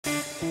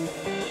Chocolate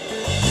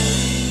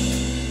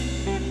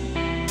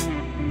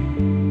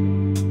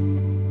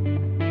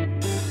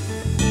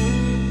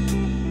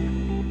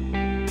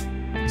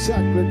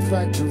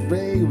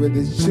Factory with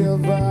its chill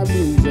vibe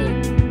music.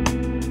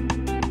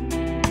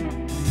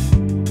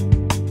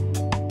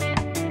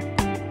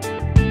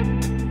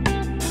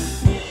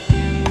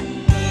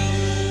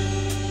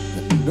 I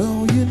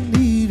know you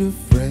need a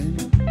friend,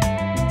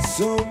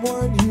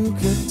 someone you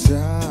can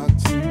talk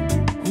to,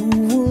 who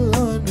will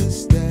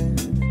understand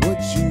what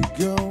you're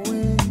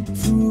going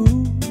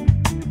through.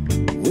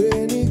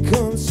 When it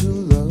comes to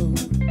love,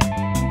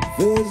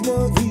 there's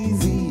no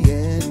easy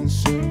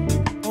answer.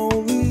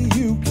 Only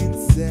you can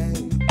say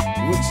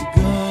what you're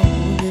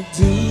gonna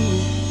do.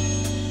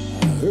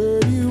 I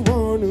heard you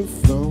on the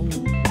phone,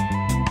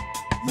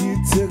 you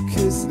took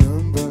his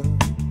number,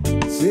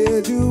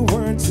 said you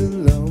weren't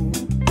alone,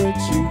 but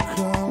you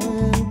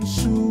calling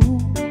soon.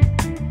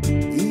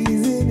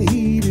 Isn't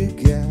he the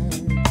guy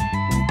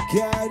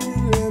that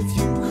left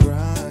you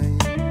crying?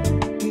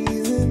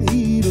 Isn't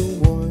he the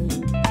one who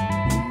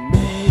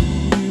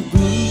made you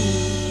blue?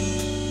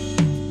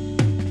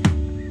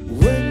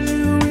 When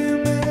you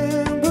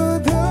remember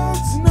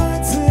those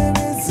nights and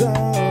it's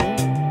all,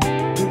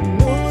 you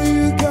know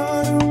you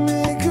gotta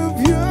make up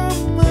your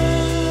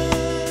mind.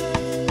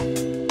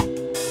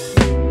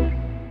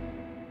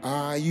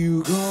 Are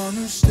you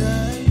gonna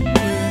stay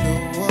with the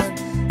one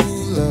who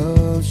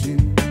loves you?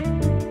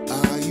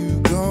 Are you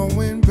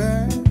going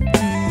back to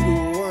the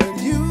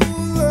one you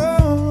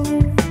love?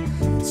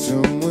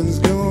 Someone's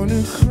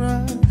gonna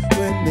cry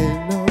when they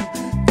know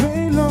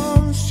they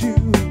lost you.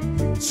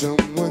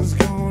 Someone's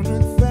gonna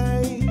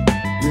thank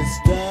the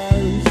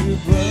stars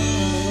above.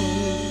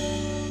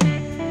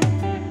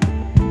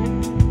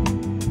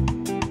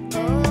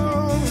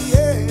 Oh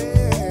yeah.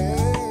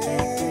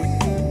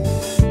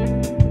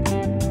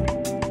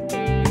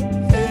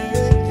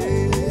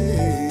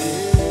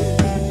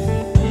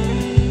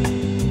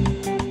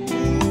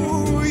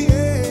 Ooh,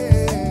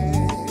 yeah.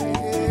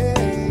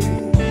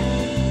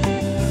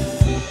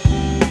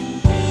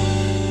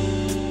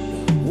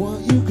 What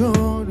you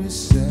gonna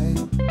say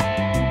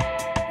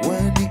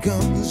when he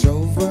comes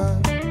over?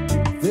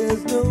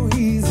 There's no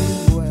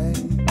easy way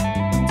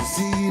to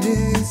see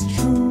this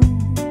true.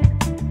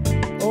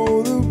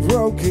 Oh, the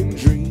broken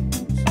dream